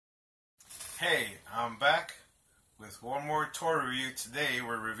Hey, I'm back with one more toy review. Today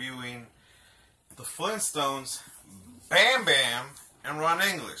we're reviewing the Flintstones, Bam Bam, and Ron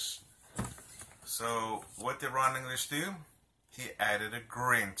English. So what did Ron English do? He added a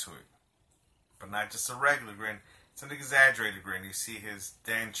grin to it. But not just a regular grin, it's an exaggerated grin. You see his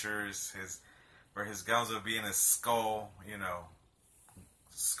dentures, where his gums would be in his skull,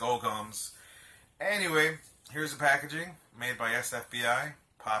 skull gums. Anyway, here's the packaging made by SFBI,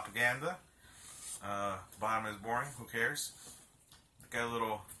 Popaganda. Bottom is boring, who cares? Got a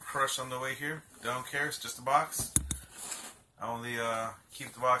little crush on the way here. Don't care, it's just a box. I only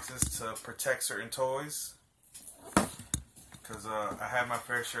keep the boxes to protect certain toys. Because I had my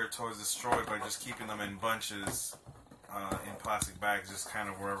fair share of toys destroyed by just keeping them in bunches in plastic bags, just kind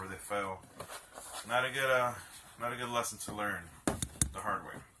of wherever they fell. Not a good lesson to learn the hard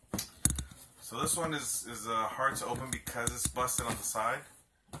way. So this one is hard to open because it's busted on the side.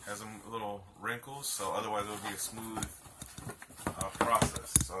 Has a little wrinkles, so otherwise it would be a smooth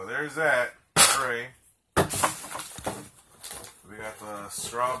process. So there's that tray. We got the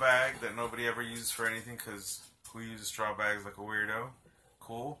straw bag that nobody ever uses for anything because who uses straw bags like a weirdo?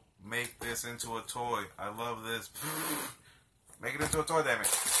 Cool. Make this into a toy. I love this. Make it into a toy, damn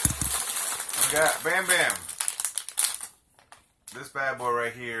it. We got Bam Bam. This bad boy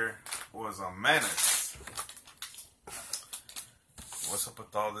right here was a menace. What's up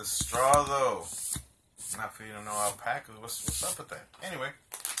with all this straw, though? Not for you to know alpaca. What's up with that? Anyway,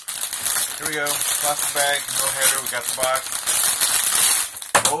 here we go. Plastic bag, no header. We got the box.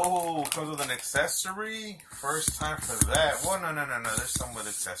 Oh, comes with an accessory. First time for that. Well, no. There's some with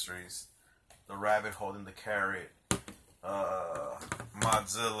accessories. The rabbit holding the carrot.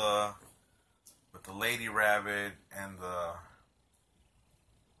 Mozilla with the lady rabbit and the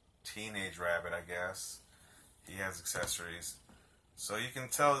teenage rabbit, I guess. He has accessories. So you can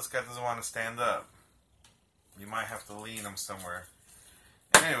tell this guy doesn't want to stand up. You might have to lean him somewhere.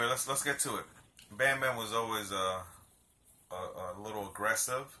 And anyway, let's get to it. Bam Bam was always a little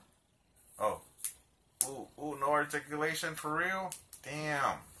aggressive. Oh, ooh, no articulation for real.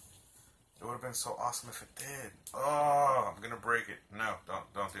 Damn, it would have been so awesome if it did. Oh, I'm gonna break it. No,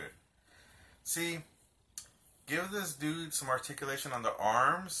 don't do it. See, give this dude some articulation on the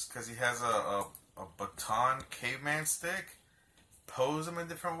arms because he has a baton caveman stick. Pose them in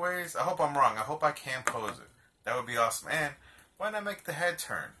different ways. I hope I'm wrong. I hope I can pose it. That would be awesome. And why not make the head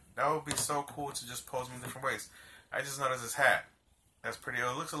turn? That would be so cool to just pose them in different ways. I just noticed his hat. That's pretty.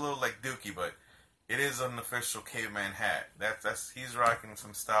 It looks a little like Dookie, but it is an official caveman hat. He's rocking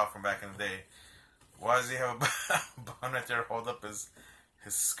some style from back in the day. Why does he have a bun right there hold up his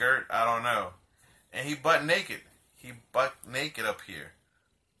skirt? I don't know. And he butt naked. He butt naked up here.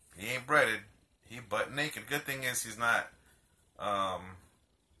 He ain't breaded. He butt naked. Good thing is he's not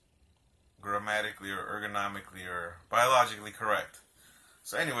grammatically or ergonomically or biologically correct.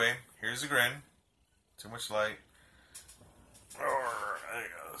 So anyway, here's the grin. Too much light. There it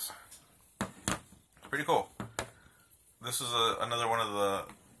goes. Pretty cool. This is another one of the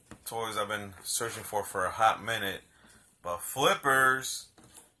toys I've been searching for a hot minute. But flippers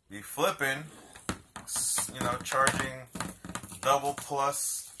be flipping. Charging double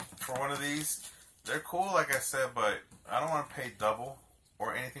plus for one of these. They're cool, like I said, but I don't want to pay double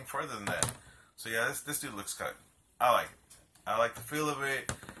or anything further than that. So yeah, this dude looks good. I like it. I like the feel of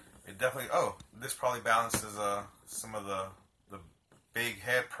it. It definitely. Oh, this probably balances some of the big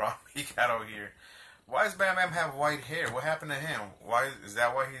head problem he got over here. Why does Bam Bam have white hair? What happened to him? Why is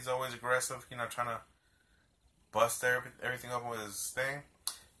that? Why he's always aggressive? Trying to bust everything open with his thing.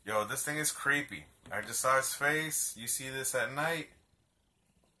 Yo, this thing is creepy. I just saw his face. You see this at night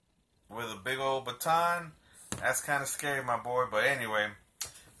with a big old baton. That's kind of scary, my boy. But anyway,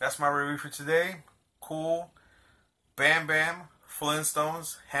 that's my review for today. Cool. Bam Bam,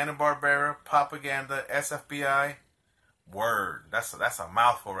 Flintstones, Hanna Bambara, Popaganda, SFBI. Word. That's a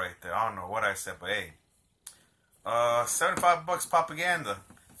mouthful right there. I don't know what I said, but hey. $75 Popaganda.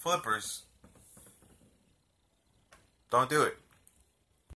 Flippers. Don't do it.